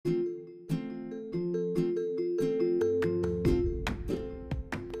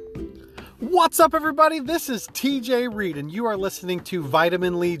What's up, everybody? This is TJ Reed, and you are listening to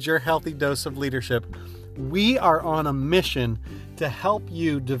Vitamin Lead, your healthy dose of leadership. We are on a mission to help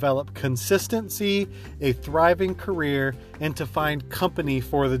you develop consistency, a thriving career, and to find company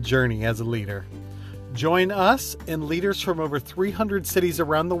for the journey as a leader. Join us and leaders from over 300 cities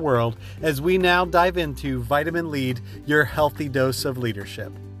around the world as we now dive into Vitamin Lead, your healthy dose of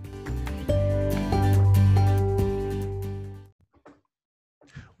leadership.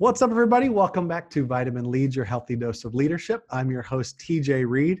 What's up, everybody? Welcome back to Vitamin Lead, your healthy dose of leadership. I'm your host, TJ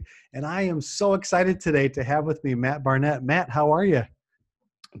Reed, and I am so excited today to have with me Matt Barnett. Matt, how are you?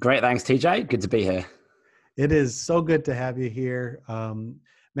 Great. Thanks, TJ. Good to be here. It is so good to have you here.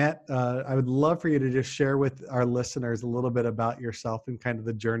 Matt, I would love for you to just share with our listeners a little bit about yourself and kind of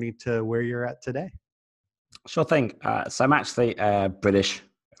the journey to where you're at today. Sure thing. So I'm actually British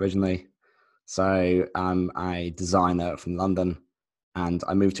originally. So I'm a designer from London, and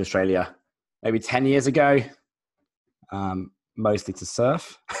I moved to Australia maybe 10 years ago, mostly to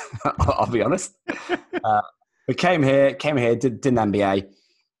surf, I'll be honest. But came here, did an MBA,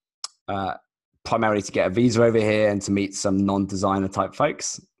 primarily to get a visa over here and to meet some non-designer type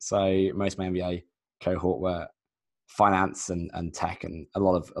folks. So most of my MBA cohort were finance and tech, and a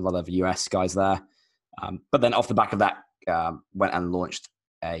lot of US guys there. But then off the back of that, went and launched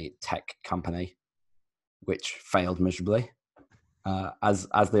a tech company, which failed miserably, as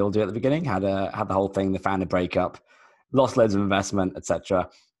they all do at the beginning. Had the whole thing, the founder breakup, lost loads of investment, etc.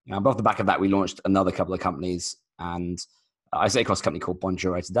 But off the back of that, we launched another couple of companies, and I sit across a company called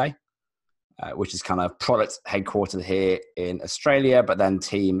Bonjoro today, which is kind of product headquartered here in Australia, but then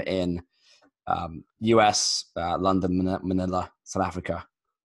team in US, London, Manila, South Africa,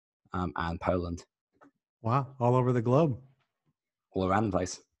 and Poland. Wow. All over the globe. All around the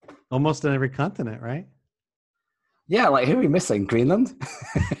place. Almost on every continent, right? Yeah, like who are we missing? Greenland?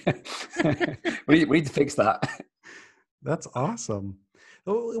 we need to fix that. That's awesome.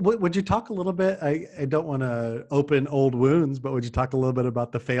 Would you talk a little bit? I don't want to open old wounds, but would you talk a little bit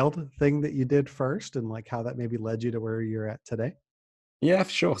about the failed thing that you did first and like how that maybe led you to where you're at today? Yeah,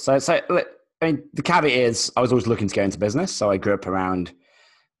 for sure. So I mean, the caveat is I was always looking to go into business. So I grew up around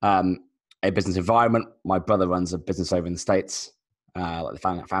a business environment. My brother runs a business over in the States, like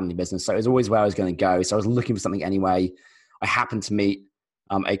the family business. So it was always where I was going to go. So I was looking for something anyway. I happened to meet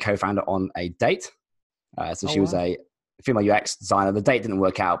a co-founder on a date. She was a female UX designer. The date didn't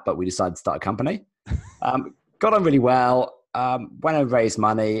work out, but we decided to start a company. Got on really well. Went and raised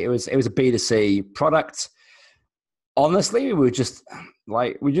money. It was a B2C product. Honestly, we just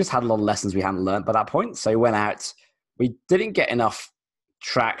had a lot of lessons we hadn't learned by that point. So we went out. We didn't get enough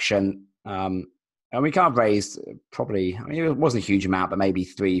traction. And we kind of raised probably, I mean, it wasn't a huge amount, but maybe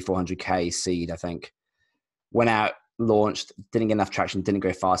 300-400K seed, I think. Went out, launched, didn't get enough traction, didn't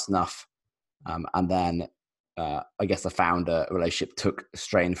go fast enough. And then I guess the founder relationship took a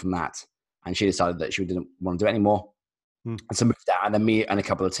strain from that. And she decided that she didn't want to do it anymore. And so moved out. And then me and a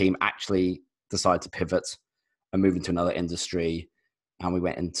couple of the team actually decided to pivot and move into another industry. And we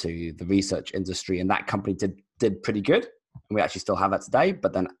went into the research industry. And that company did pretty good. And we actually still have that today.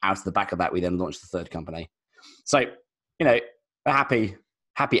 But then out of the back of that, we then launched the third company. So, you know, a happy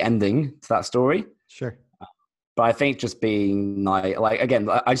ending to that story. Sure. But I think just being like again,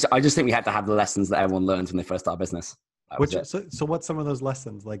 I just think we had to have the lessons that everyone learns when they first start a business. So what's some of those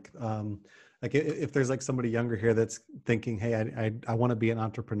lessons? Like if there's like somebody younger here that's thinking, hey, I want to be an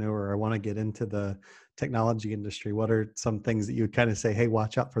entrepreneur, or I want to get into the technology industry. What are some things that you would kind of say, hey,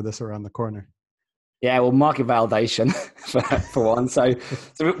 watch out for this around the corner? Yeah, well, market validation for one. So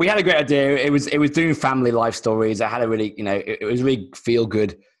we had a great idea. It was doing family life stories. I had a really, it was a really feel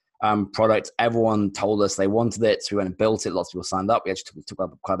good product. Everyone told us they wanted it, so we went and built it. Lots of people signed up. We actually took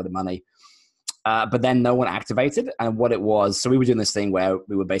up quite a bit of money, but then no one activated. And what it was, so we were doing this thing where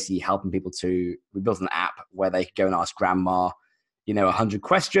we were basically helping people we built an app where they could go and ask grandma, 100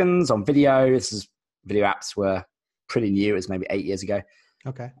 questions on video. Video apps were pretty new. It was maybe 8 years ago.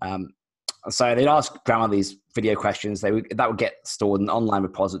 Okay. So they'd ask grandma these video questions. That would get stored in an online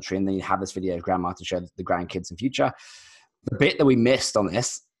repository, and then you'd have this video of grandma to show the grandkids in future. The bit that we missed on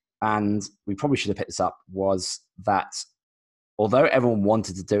this, and we probably should have picked this up, was that although everyone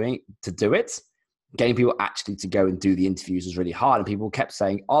wanted to do it, getting people actually to go and do the interviews was really hard. And people kept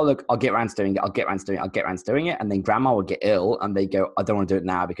saying, oh, look, I'll get around to doing it. And then grandma would get ill and they go, I don't want to do it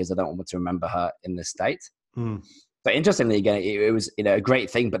now because I don't want to remember her in this state. But interestingly, again, it was a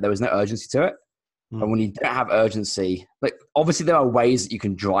great thing, but there was no urgency to it. And when you don't have urgency, like obviously there are ways that you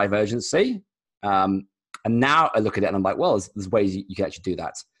can drive urgency. And now I look at it and I'm like, well, there's ways you can actually do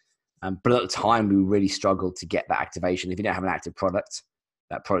that. But at the time, we really struggled to get that activation. If you don't have an active product,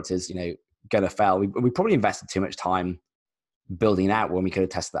 that product is, going to fail. We probably invested too much time building it out when we could have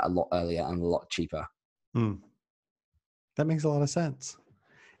tested that a lot earlier and a lot cheaper. That makes a lot of sense.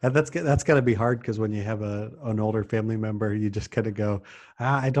 And that's got to be hard, because when you have an older family member, you just kind of go,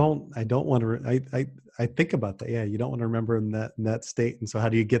 I don't want to. I think about that. Yeah, you don't want to remember in that state. And so, how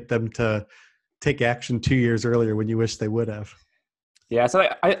do you get them to take action 2 years earlier when you wish they would have? Yeah, so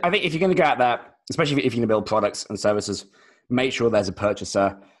I think if you're going to go out there, especially if you're going to build products and services, make sure there's a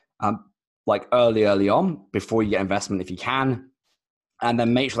purchaser like early on before you get investment if you can, and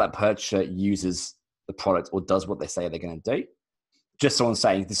then make sure that purchaser uses the product or does what they say they're going to do. Just someone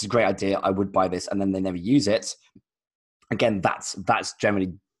saying, this is a great idea, I would buy this, and then they never use it. Again, that's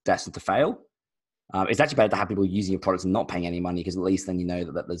generally destined to fail. It's actually better to have people using your products and not paying any money, because at least then you know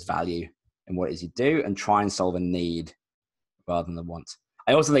that there's value in what it is you do, and try and solve a need rather than the want.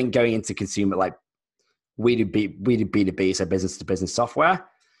 I also think going into consumer, like we do B2B, so business to business software.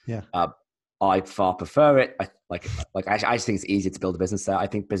 Yeah. I far prefer it. I just think it's easier to build a business there. I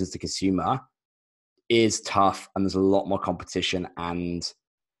think business to consumer is tough, and there's a lot more competition and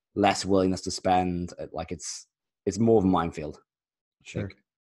less willingness to spend. Like it's more of a minefield. Sure.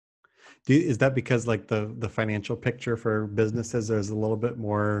 Is that because like the financial picture for businesses is a little bit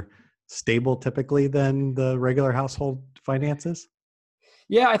more stable typically than the regular household finances?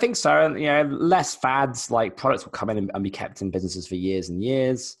 Yeah, I think so. And less fads. Like products will come in and be kept in businesses for years and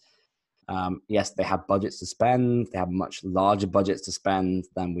years. Yes, they have budgets to spend. They have much larger budgets to spend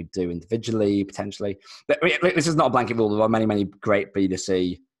than we do individually, potentially. But this is not a blanket rule. There are many, many great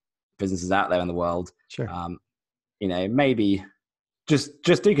B2C businesses out there in the world. Sure. Maybe just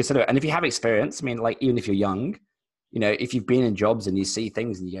do consider it. And if you have experience, I mean, like even if you're young, if you've been in jobs and you see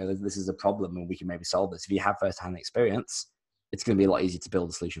things and you go, this is a problem and we can maybe solve this. If you have first-hand experience, it's going to be a lot easier to build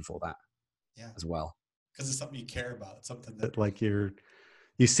a solution for that as well. Because it's something you care about. It's something that like you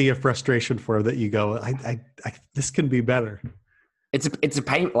see a frustration for, that you go, this can be better. It's a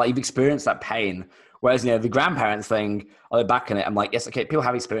pain. Like you've experienced that pain. Whereas, the grandparents thing, they're back in it. I'm like, yes, okay, people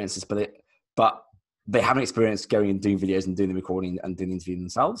have experiences, but they haven't experienced going and doing videos and doing the recording and doing the interview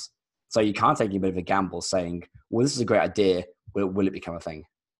themselves. So you can't take a bit of a gamble saying, well, this is a great idea. Will it become a thing?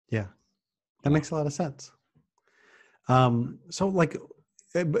 Yeah, that makes a lot of sense. So like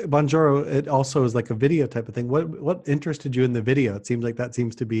Bonjoro, it also is like a video type of thing. What interested you in the video? It seems like that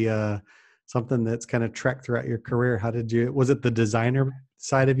seems to be something that's kind of trekked throughout your career. Was it the designer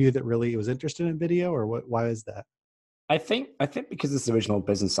side of you that really was interested in video, or why is that? I think because this original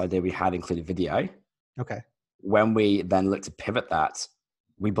business idea we had included video. Okay. When we then looked to pivot that,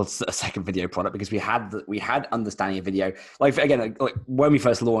 we built a second video product because we had understanding of video. Like again, like when we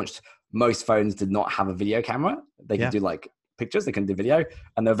first launched, most phones did not have a video camera. They could do like pictures, they couldn't do video,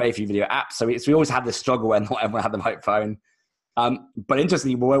 and there were very few video apps. So we always had this struggle when not everyone had the right phone. But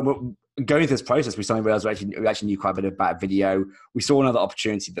interestingly, when we're going through this process, we suddenly realized we actually knew quite a bit about video. We saw another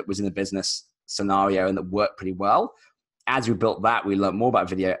opportunity that was in a business scenario and that worked pretty well. As we built that, we learned more about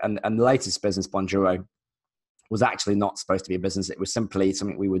video. And the latest business, Bonjoro, was actually not supposed to be a business. It was simply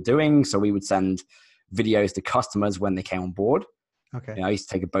something we were doing. So we would send videos to customers when they came on board. Okay. I used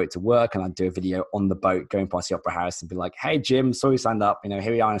to take a boat to work and I'd do a video on the boat going past the Opera House and be like, hey, Jim, saw you signed up.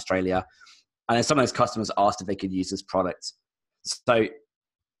 Here we are in Australia. And then some of those customers asked if they could use this product. So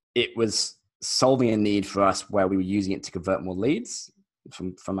it was solving a need for us where we were using it to convert more leads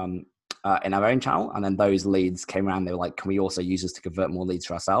from in our own channel. And then those leads came around. They were like, can we also use this to convert more leads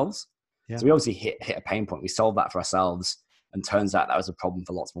for ourselves? Yeah. So we obviously hit a pain point. We solved that for ourselves. And turns out that was a problem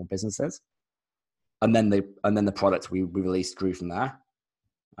for lots more businesses. And then the product we released grew from there.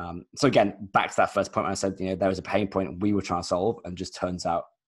 So again, back to that first point when I said, there was a pain point we were trying to solve, and just turns out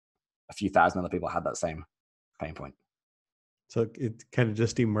a few thousand other people had that same pain point. So it kind of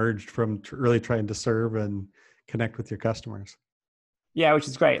just emerged from really trying to serve and connect with your customers. Yeah, which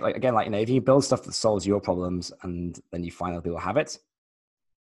is great. Like again, if you build stuff that solves your problems and then you find other people have it,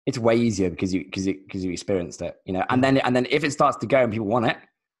 it's way easier because you experienced it, and then if it starts to go and people want it,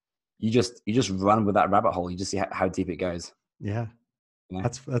 you just run with that rabbit hole. You just see how deep it goes. Yeah.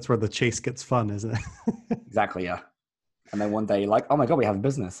 That's where the chase gets fun, isn't it? Exactly. Yeah. And then one day you're like, oh my God, we have a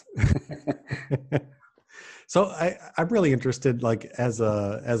business. So I'm really interested, like as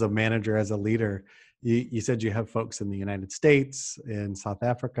a manager, as a leader, you said you have folks in the United States, in South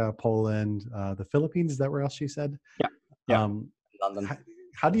Africa, Poland, the Philippines. Is that where else you said? Yeah. Yeah. London.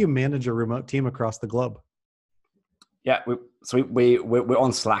 How do you manage a remote team across the globe? Yeah. We're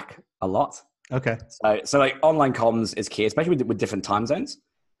on Slack a lot. Okay. So like online comms is key, especially with different time zones.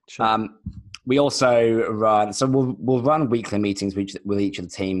 Sure. We also run, so we'll run weekly meetings with each of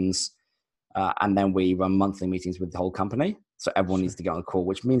the teams. And then we run monthly meetings with the whole company. So everyone needs Sure. to get on a call,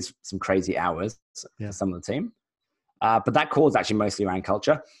 which means some crazy hours Yeah. for some of the team. But that call is actually mostly around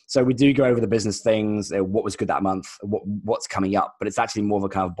culture. So we do go over the business things, what was good that month, what's coming up, but it's actually more of a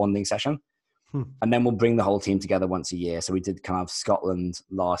kind of bonding session. Hmm. And then we'll bring the whole team together once a year. So we did kind of Scotland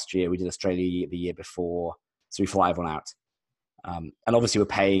last year. We did Australia the year before. So we fly everyone out. And obviously we're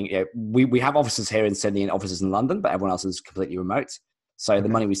paying, we have offices here in Sydney and offices in London, but everyone else is completely remote. So the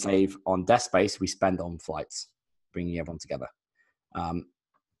money we save on desk space, we spend on flights, bringing everyone together.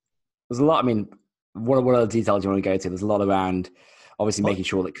 There's a lot, I mean, what are the details you want to go to? There's a lot around obviously making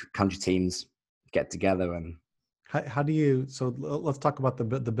sure that country teams get together. And How do you, so let's talk about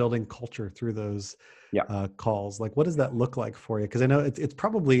the building culture through those calls. Like, what does that look like for you? Because I know it's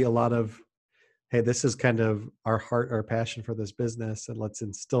probably a lot of, hey, this is kind of our heart, our passion for this business, and let's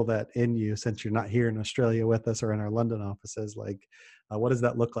instill that in you since you're not here in Australia with us or in our London offices. Like, what does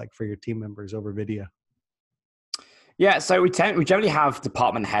that look like for your team members over video? Yeah, so we generally have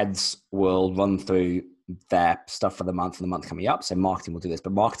department heads will run through their stuff for the month and the month coming up. So marketing will do this,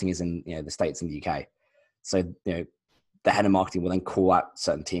 but marketing is in the States and the UK. So the head of marketing will then call out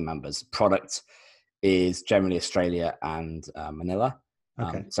certain team members. Product is generally Australia and Manila.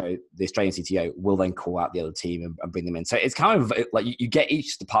 Okay. So the Australian CTO will then call out the other team and bring them in. So it's kind of like you get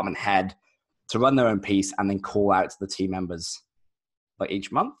each department head to run their own piece and then call out the team members like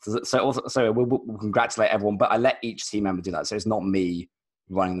each month. So we'll congratulate everyone, but I let each team member do that. So it's not me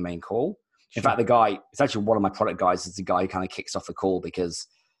running the main call. In fact, it's actually one of my product guys is the guy who kind of kicks off the call because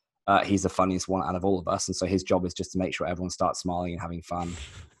he's the funniest one out of all of us. And so his job is just to make sure everyone starts smiling and having fun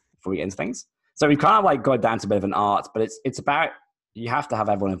before we get into things. So we kind of like got down to a bit of an art, but it's about, you have to have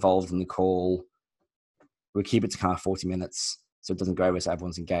everyone involved in the call. We keep it to kind of 40 minutes so it doesn't go over, so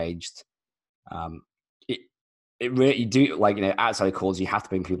everyone's engaged. It really, you do, like, outside of calls, you have to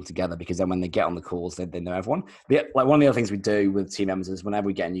bring people together because then when they get on the calls, they know everyone. Like one of the other things we do with team members is whenever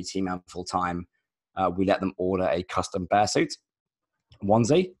we get a new team member full time, we let them order a custom bear suit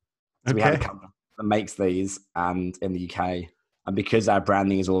onesie. So we have a company that makes these, and in the UK, and because our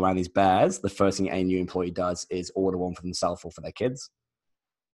branding is all around these bears, the first thing any new employee does is order one for themselves or for their kids.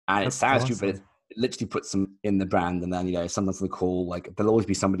 And it sounds stupid, but it literally puts them in the brand. And then, sometimes on the call, like there'll always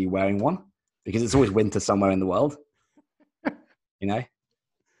be somebody wearing one because it's always winter somewhere in the world,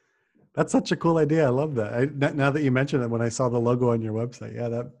 That's such a cool idea. I love that. Now that you mention it, when I saw the logo on your website,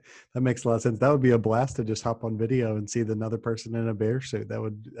 that makes a lot of sense. That would be a blast to just hop on video and see another person in a bear suit.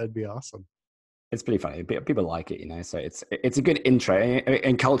 That'd be awesome. It's pretty funny. People like it, so it's a good intro.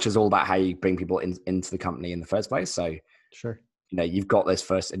 And culture is all about how you bring people into the company in the first place. So sure, you've got this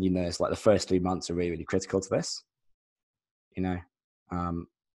first, and it's like the first 3 months are really, really critical to this. Yeah.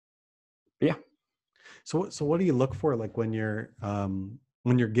 So what do you look for, like when you're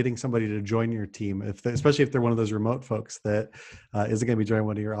getting somebody to join your team, especially if they're one of those remote folks that isn't going to be joining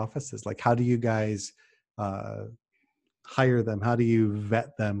one of your offices? Like, how do you guys hire them? How do you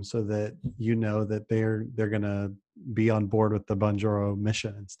vet them so that that they're going to be on board with the Bonjoro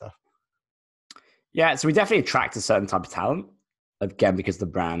mission and stuff? Yeah, so we definitely attract a certain type of talent, again, because the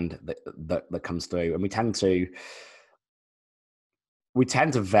brand that comes through, and we tend to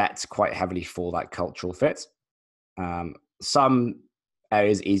vet quite heavily for that cultural fit. Some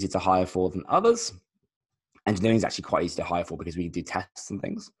areas easier to hire for than others. Engineering is actually quite easy to hire for because we can do tests and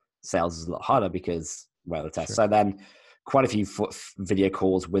things. Sales is a lot harder because the tests. Sure. So then quite a few video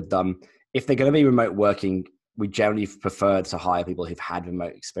calls with them. If they're going to be remote working, we generally prefer to hire people who've had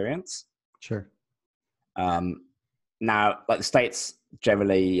remote experience. Sure. Now, like the States,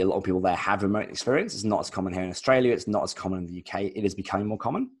 generally a lot of people there have remote experience. It's not as common here in Australia. It's not as common in the UK. It is becoming more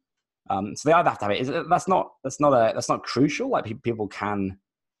common. So they either have to have it. That's not crucial. Like people can,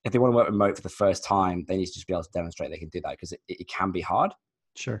 if they want to work remote for the first time, they need to just be able to demonstrate they can do that because it can be hard.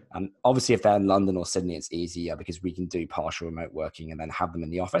 Sure. Obviously, if they're in London or Sydney, it's easier because we can do partial remote working and then have them in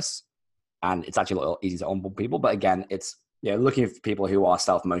the office. And it's actually a lot easier to onboard people. But again, it's looking for people who are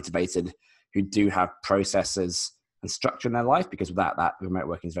self-motivated, who do have processes and structure in their life, because without that, remote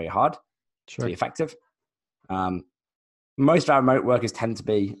working is very hard to be effective. Most of our remote workers tend to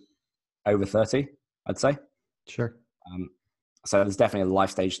be over 30, I'd say. Sure. So there's definitely a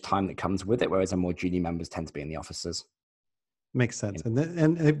life stage time that comes with it, whereas our more junior members tend to be in the offices. Makes sense.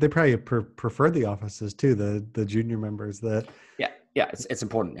 And they probably prefer the offices too, the junior members that. Yeah, it's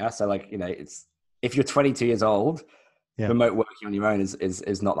important. Yeah. So it's, if you're 22 years old, remote working on your own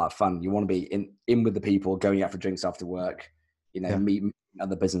is not that fun. You want to be in with the people, going out for drinks after work, meet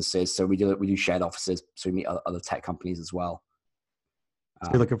other businesses. So we do shared offices. So we meet other tech companies as well. So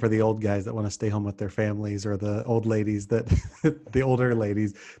you're looking for the old guys that want to stay home with their families, or the old ladies that, the older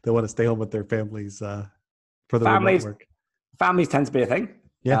ladies that want to stay home with their families for the remote work. Families tend to be a thing.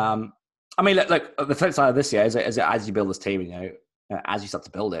 Yeah. I mean, look, the flip side of this year is as you build this team, as you start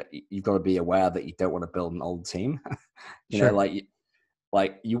to build it, you've got to be aware that you don't want to build an old team. You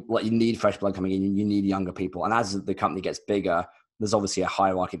need fresh blood coming in. You need younger people, and as the company gets bigger, there's obviously a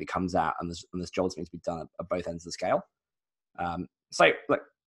hierarchy that comes out, and there's jobs that need to be done at both ends of the scale. So, look,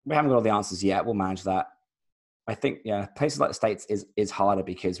 we haven't got all the answers yet. We'll manage that. I think, places like the States is harder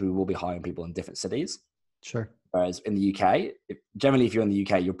because we will be hiring people in different cities. Sure. Whereas in the UK, generally, if you're in the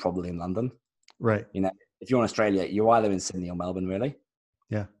UK, you're probably in London. Right. If you're in Australia, you're either in Sydney or Melbourne, really.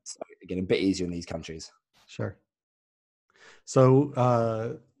 Yeah. So again, a bit easier in these countries. Sure.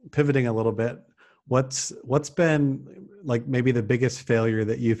 So pivoting a little bit, what's been like maybe the biggest failure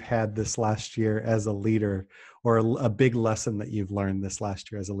that you've had this last year as a leader, or a big lesson that you've learned this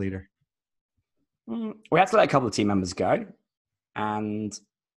last year as a leader? We had to let a couple of team members go. And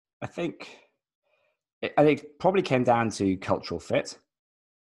I think it probably came down to cultural fit.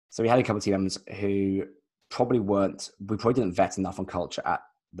 So we had a couple of team members who we probably didn't vet enough on culture at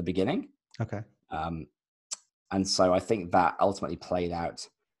the beginning. Okay. And so I think that ultimately played out.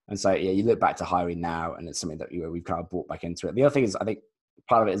 And so, you look back to hiring now, and it's something that we've kind of brought back into it. The other thing is, I think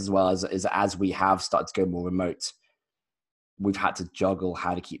part of it as well is as we have started to go more remote, we've had to juggle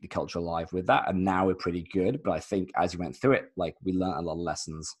how to keep the culture alive with that. And now we're pretty good. But I think as we went through it, we learned a lot of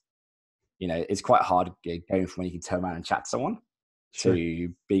lessons. It's quite hard going from when you can turn around and chat to someone to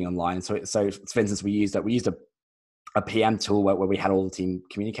being online. So for instance, we used a PM tool where we had all the team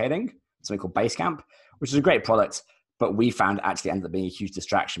communicating, something called Basecamp, which is a great product, but we found actually ended up being a huge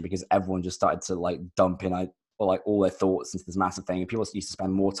distraction because everyone just started to dump in all their thoughts into this massive thing. And people used to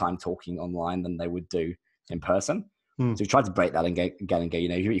spend more time talking online than they would do in person. So we tried to break that and go, if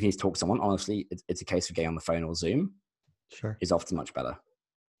you need to talk to someone, honestly, it's a case of getting on the phone or Zoom. Sure. Is often much better.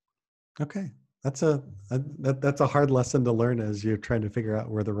 Okay. That's a hard lesson to learn as you're trying to figure out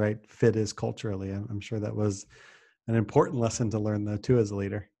where the right fit is culturally. I'm sure that was an important lesson to learn though too as a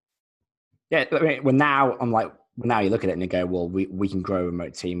leader. Yeah. I mean, now you look at it and you go, well, we can grow a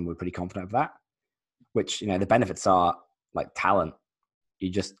remote team. We're pretty confident of that, which, the benefits are like talent. You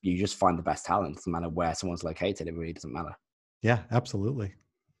just find the best talent. It doesn't matter where someone's located. It really doesn't matter. Yeah, absolutely.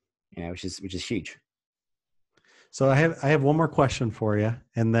 Which is huge. So I have one more question for you,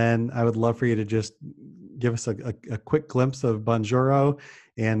 and then I would love for you to just give us a quick glimpse of Bonjoro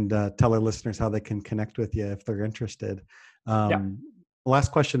and tell our listeners how they can connect with you if they're interested.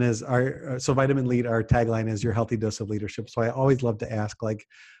 Last question is, so Vitamin Lead, our tagline is your healthy dose of leadership. So I always love to ask,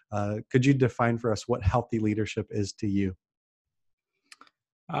 could you define for us what healthy leadership is to you?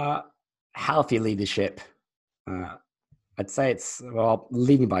 Healthy leadership, I'd say it's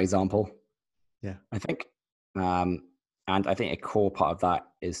leading by example. Yeah, I think. And I think a core part of that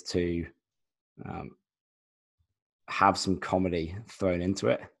is to have some comedy thrown into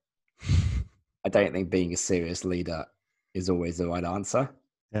it. I don't think being a serious leader is always the right answer.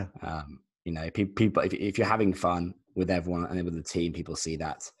 Yeah. People, if you're having fun with everyone and with the team, people see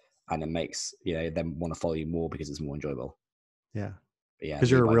that, and it makes them want to follow you more because it's more enjoyable. Yeah.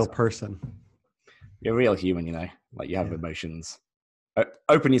 Because you're a real person. You're a real human. You have emotions.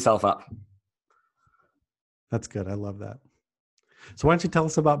 Open yourself up. That's good. I love that. So why don't you tell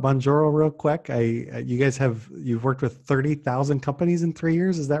us about Bonjoro real quick? You've worked with 30,000 companies in 3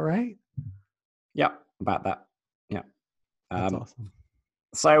 years. Is that right? Yeah, about that. Yeah. That's awesome.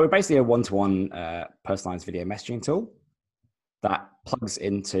 So we're basically a one-to-one personalized video messaging tool that plugs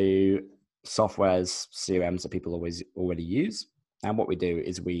into softwares, CRMs that people already use. And what we do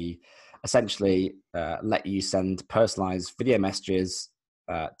is we essentially let you send personalized video messages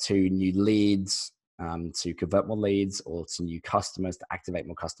to new leads, to convert more leads, or to new customers, to activate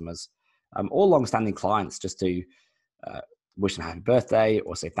more customers, all long-standing clients, just to wish them a happy birthday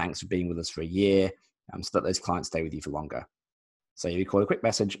or say thanks for being with us for a year, so that those clients stay with you for longer. So you record a quick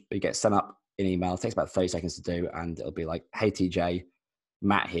message, you get sent up in email. It takes about 30 seconds to do, and it'll be like, hey TJ,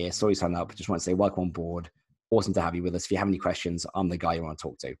 Matt here, saw you sign up, just want to say welcome on board, awesome to have you with us. If you have any questions, I'm the guy you want to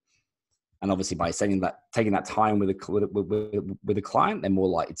talk to. And obviously by taking that time with the client, they're more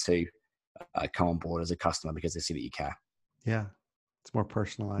likely to come on board as a customer because they see that you care. Yeah, it's more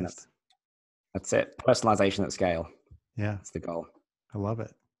personalized. That's it. Personalization at scale. Yeah, that's the goal. I love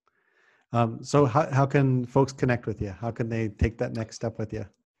it. So how can folks connect with you? How can they take that next step with you?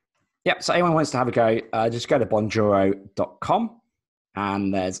 Yeah, so anyone wants to have a go, just go to bonjoro.com,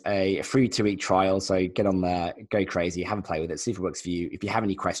 and there's a free 2-week trial. So get on there, go crazy, have a play with it, see if it works for you. If you have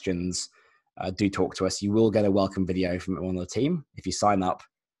any questions, do talk to us. You will get a welcome video from one of the team. If you sign up,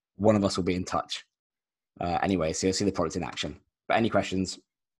 one of us will be in touch. Anyway, so you'll see the product in action. But any questions,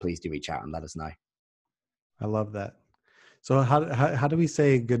 please do reach out and let us know. I love that. So how do we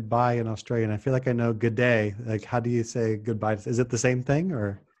say goodbye in Australian? I feel like I know good day. Like, how do you say goodbye? Is it the same thing,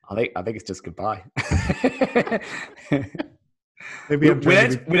 or? I think it's just goodbye. Maybe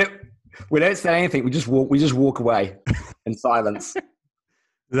we don't say anything. We just walk away in silence.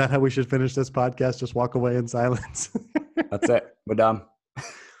 Is that how we should finish this podcast? Just walk away in silence. That's it. We're done.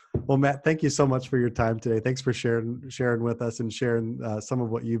 Well, Matt, thank you so much for your time today. Thanks for sharing with us and sharing some of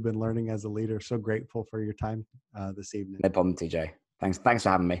what you've been learning as a leader. So grateful for your time this evening. No problem, TJ. Thanks for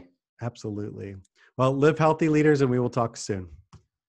having me. Absolutely. Well, live healthy, leaders, and we will talk soon.